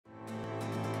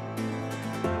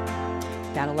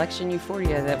that election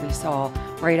euphoria that we saw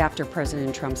right after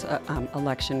President Trump's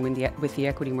election with the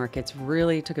equity markets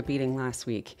really took a beating last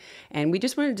week. And we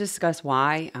just wanted to discuss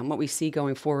why, what we see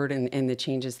going forward, and the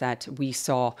changes that we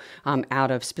saw out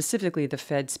of specifically the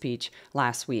Fed speech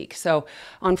last week. So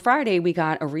on Friday, we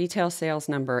got a retail sales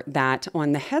number that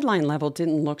on the headline level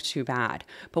didn't look too bad.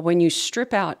 But when you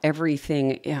strip out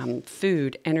everything,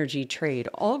 food, energy, trade,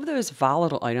 all of those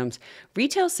volatile items,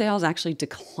 retail sales actually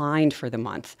declined for the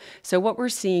month. So what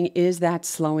we're seeing is that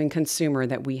slowing consumer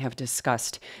that we have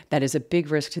discussed that is a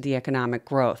big risk to the economic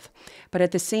growth. But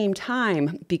at the same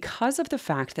time, because of the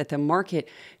fact that the market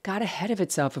got ahead of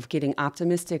itself of getting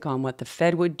optimistic on what the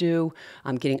Fed would do,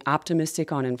 getting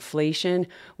optimistic on inflation,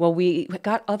 well, we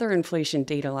got other inflation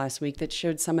data last week that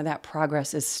showed some of that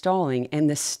progress is stalling. And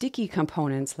the sticky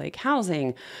components like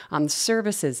housing,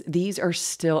 services, these are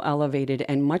still elevated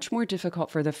and much more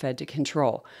difficult for the Fed to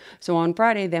control. So on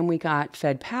Friday, then we got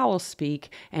Fed Powell speak,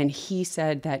 and he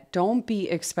said that don't be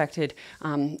expected.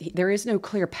 There is no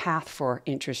clear path for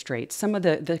interest rates. Some of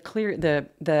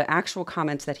the actual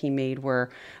comments that he made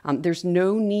were there's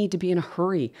no need to be in a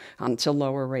hurry to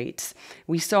lower rates.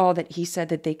 We saw that he said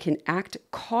that they can act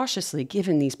cautiously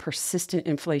given these persistent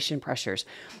inflation pressures.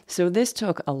 So this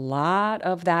took a lot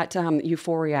of that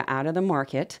euphoria out of the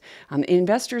market.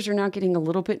 Investors are now getting a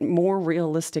little bit more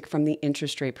realistic from the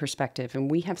interest rate perspective.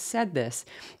 And we have said this,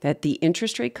 that the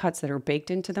interest rate cuts that are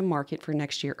baked into the market for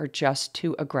next year are just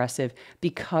too aggressive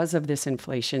because of this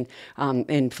inflation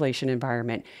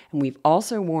environment. And we've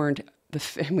also warned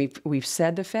we've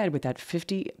said the Fed with that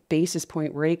 50 basis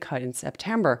point rate cut in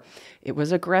September, it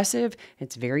was aggressive.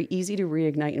 It's very easy to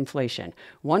reignite inflation.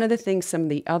 One of the things some of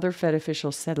the other Fed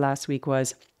officials said last week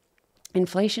was,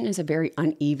 inflation is a very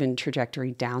uneven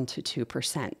trajectory down to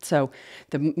 2%. So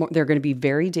they're going to be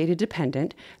very data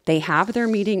dependent. They have their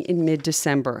meeting in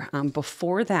mid-December.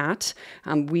 Before that,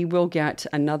 we will get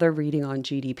another reading on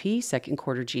GDP, second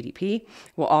quarter GDP.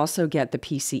 We'll also get the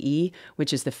PCE,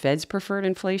 which is the Fed's preferred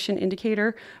inflation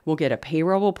indicator. We'll get a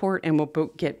payroll report, and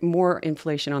we'll get more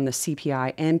inflation on the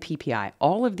CPI and PPI.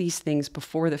 All of these things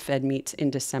before the Fed meets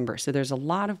in December. So there's a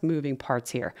lot of moving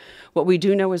parts here. What we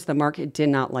do know is the market did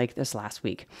not like this last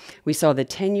week. We saw the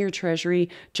 10-year Treasury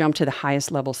jump to the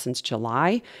highest level since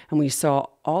July, and we saw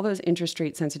all those interest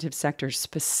rate sensitive sectors,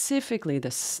 specifically the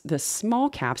small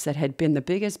caps that had been the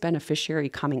biggest beneficiary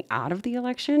coming out of the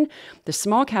election. The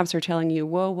small caps are telling you,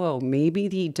 whoa, maybe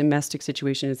the domestic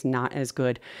situation is not as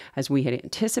good as we had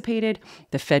anticipated.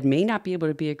 The Fed may not be able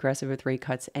to be aggressive with rate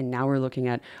cuts, and now we're looking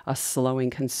at a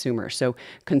slowing consumer. So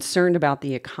concerned about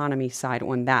the economy side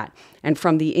on that. And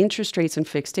from the interest rates and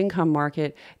fixed income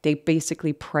market, they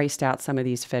basically priced out some of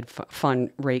these Fed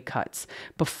fund rate cuts.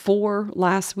 Before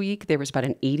last week, there was about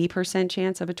an 80%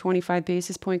 chance of a 25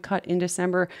 basis point cut in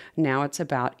December. Now it's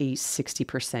about a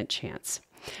 60% chance.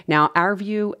 Now, our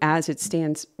view as it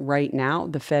stands right now,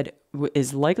 the Fed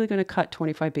is likely going to cut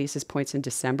 25 basis points in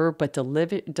December, but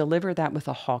deliver that with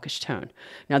a hawkish tone.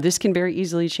 Now, this can very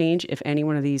easily change if any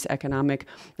one of these economic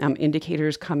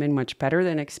indicators come in much better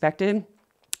than expected,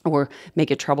 or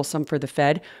make it troublesome for the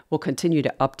Fed. We'll continue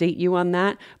to update you on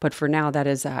that. But for now, that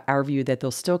is our view, that they'll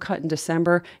still cut in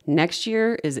December. Next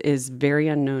year is very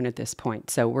unknown at this point.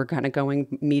 So we're kind of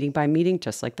going meeting by meeting,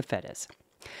 just like the Fed is.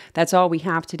 That's all we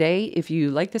have today. If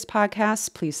you like this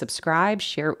podcast, please subscribe,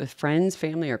 share it with friends,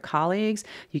 family, or colleagues.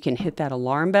 You can hit that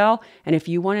alarm bell. And if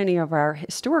you want any of our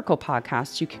historical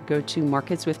podcasts, you can go to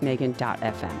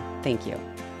marketswithmegan.fm. Thank you.